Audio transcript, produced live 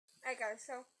Alright guys,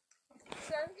 so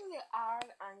sorry for the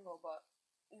odd angle, but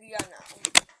yeah, no.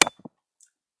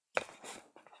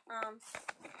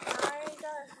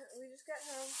 We just got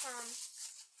home from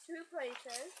two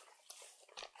places.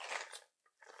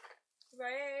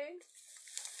 Rite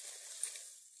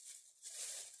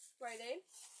Aid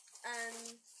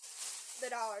and the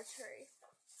Dollar Tree.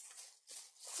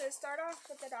 So start off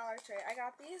with the Dollar Tree. I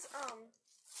got these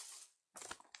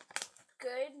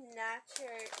good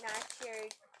natural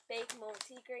baked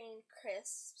multi-grain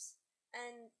crisps,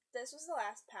 and this was the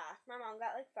last pack. My mom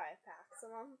got like 5 packs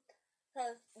of them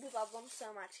because we love them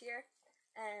so much here.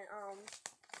 And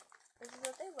this is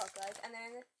what they look like, and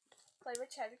then flavored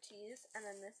cheddar cheese, and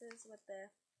then this is what the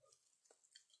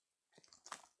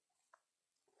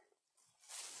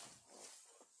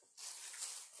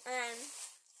and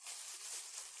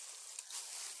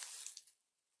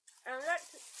I got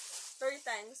 3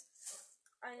 things,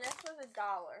 and this was $1,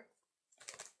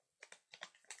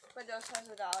 but this was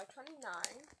 $1.29.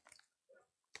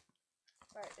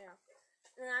 Right, yeah.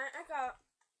 And then I got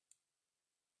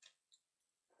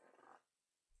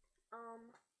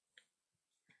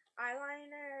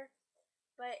eyeliner,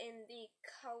 but in the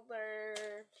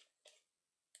color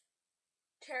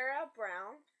Terra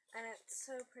Brown, and it's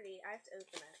so pretty. I have to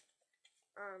open it.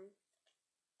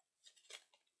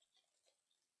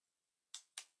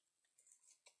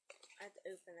 I have to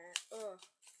open it. Ugh.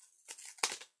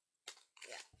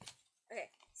 Yeah.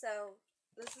 Okay, so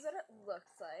this is what it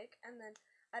looks like, and then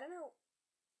I don't know.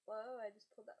 Whoa! I just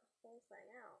pulled that whole thing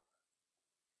out.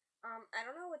 I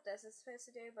don't know what this is supposed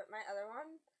to do, but my other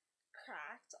one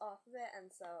cracked off of it, and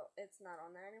so it's not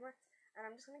on there anymore. And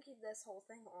I'm just gonna keep this whole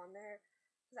thing on there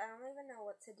because I don't even know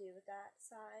what to do with that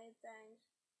side thing.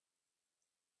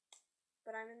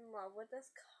 But I'm in love with this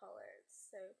color.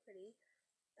 It's so pretty.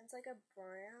 It's like a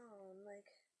brown,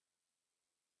 like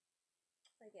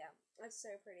yeah, it's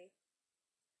so pretty.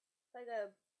 Like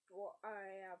a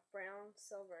brown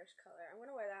silverish color. I'm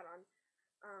gonna wear that on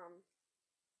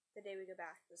the day we go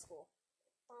back to school.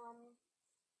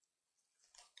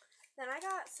 Then I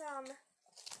got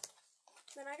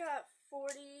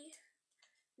 40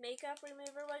 makeup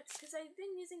remover wipes because I've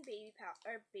been using baby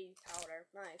powder,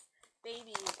 nice,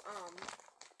 baby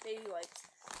wipes,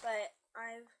 but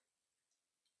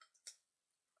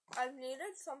I've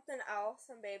needed something else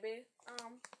than baby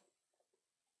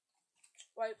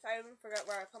wipes. I even forgot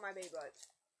where I put my baby wipes.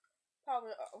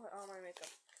 Probably all my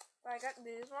makeup. But I got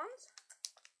these ones.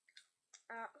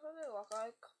 That's what they look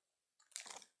like.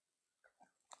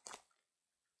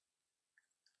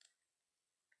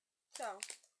 So,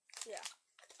 yeah.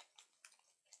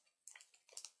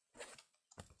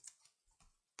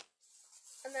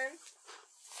 And then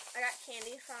I got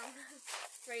candy from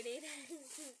Rite Aid.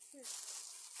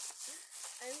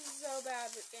 I'm so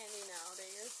bad with candy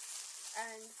nowadays.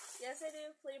 And yes, I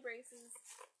do flea braces.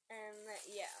 And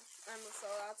yeah, I'm so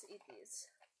allowed to eat these.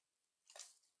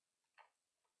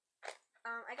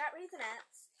 I got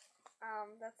Raisinets.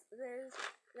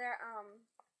 They're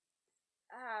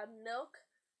milk.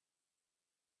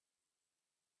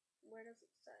 Where does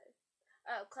it say?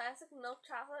 Oh, classic milk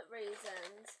chocolate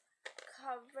raisins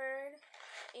covered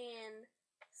in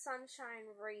sunshine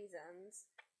raisins.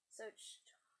 So it's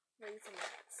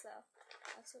Raisinets. So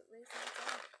that's what Raisinets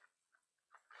are.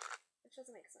 Which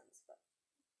doesn't make sense, but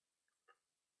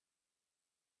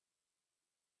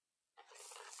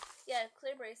yeah,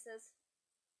 clear braces.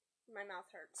 My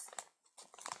mouth hurts.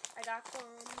 I got them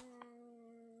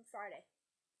Friday.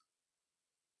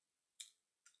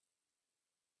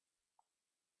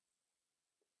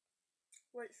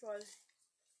 Which was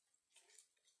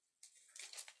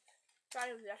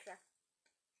Friday was yesterday.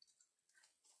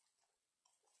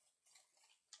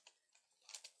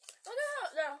 Look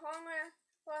at the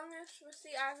longest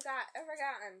receipt I've ever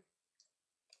gotten.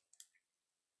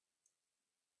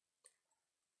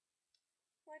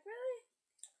 Like, really?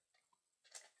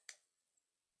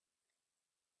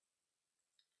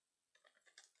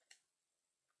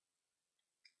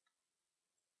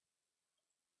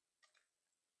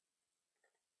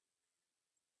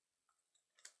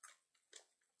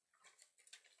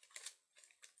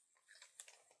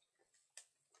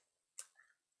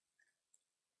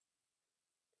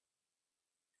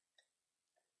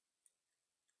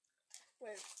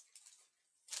 Wait.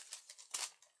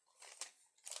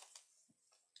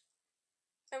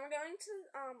 And we're going to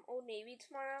Old Navy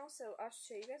tomorrow, so I'll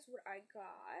show you guys what I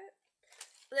got.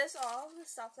 All of the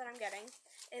stuff that I'm getting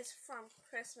is from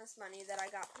Christmas money that I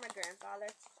got from my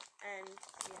grandfather, and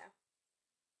yeah.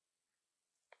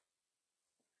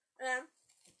 And then,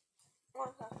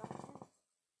 1 second.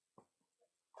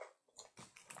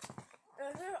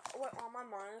 This is what all my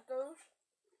money goes.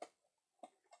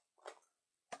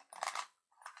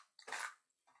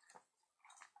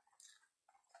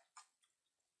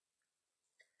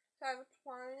 So I have a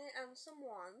 20 and some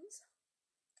ones.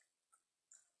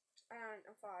 And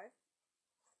a 5.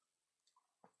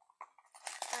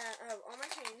 And I have all my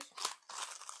change.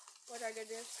 Which I did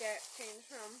just get change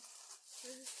from.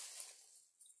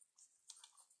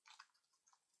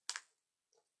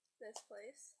 This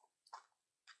place.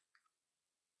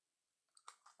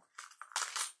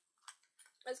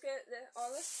 Let's get all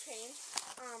this change.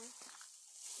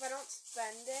 If I don't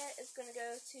spend it, it's gonna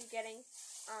go to getting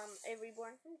a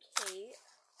reborn from Kate.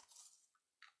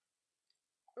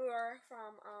 Or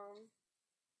from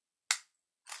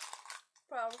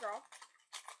Flower Girl.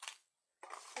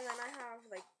 And then I have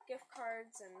like gift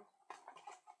cards and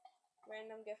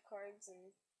random gift cards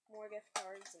and more gift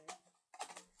cards, and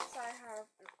so I have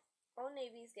an Old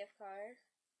Navy's gift card.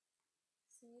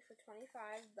 See, for $25.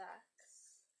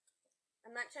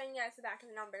 I'm not showing you guys the back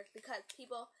of the numbers because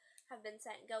people have been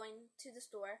going to the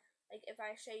store. Like, if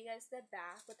I show you guys the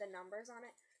back with the numbers on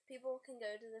it, people can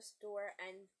go to the store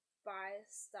and buy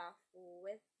stuff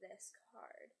with this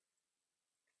card.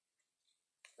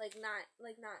 Like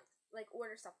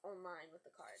order stuff online with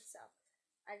the card. So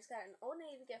I just got an Old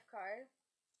Navy gift card.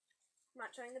 I'm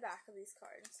not showing the back of these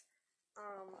cards.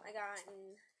 I got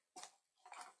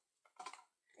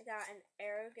an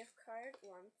Arrow gift card. 1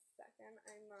 second,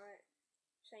 I'm not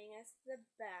showing us the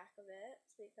back of it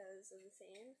because of the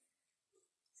same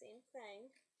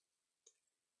thing.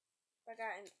 I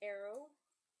got an Arrow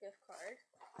gift card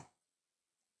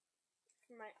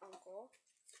from my uncle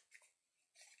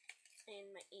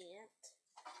and my aunt.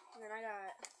 And then I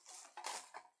got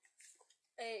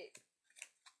a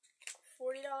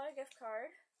 $40 gift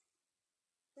card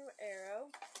from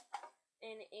Arrow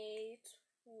and a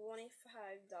 $25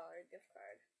 gift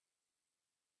card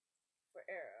for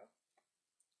Arrow.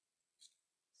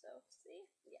 So, see?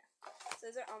 Yeah.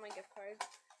 So those are all my gift cards.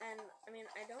 And, I mean,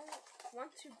 I don't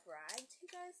want to brag to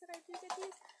you guys that I do get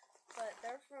these, but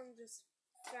they're from just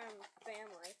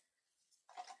family.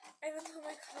 I even told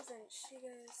my cousin, she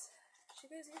goes,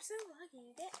 you're so lucky,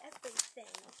 you get everything.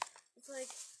 It's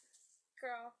like,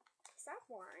 girl, stop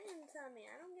lying to me.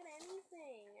 I don't get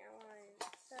anything I want.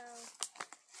 So,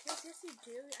 yes, you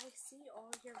do. I see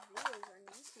all your videos on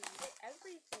YouTube. You get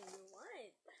everything you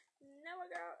want. No,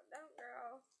 girl, don't,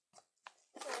 girl.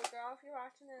 So, girl, if you're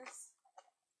watching this,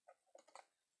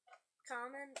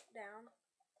 comment down,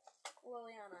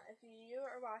 Liliana, if you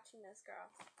are watching this,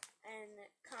 girl, and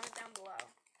comment down below.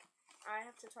 I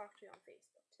have to talk to you on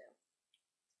Facebook, too.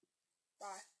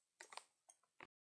 Bye.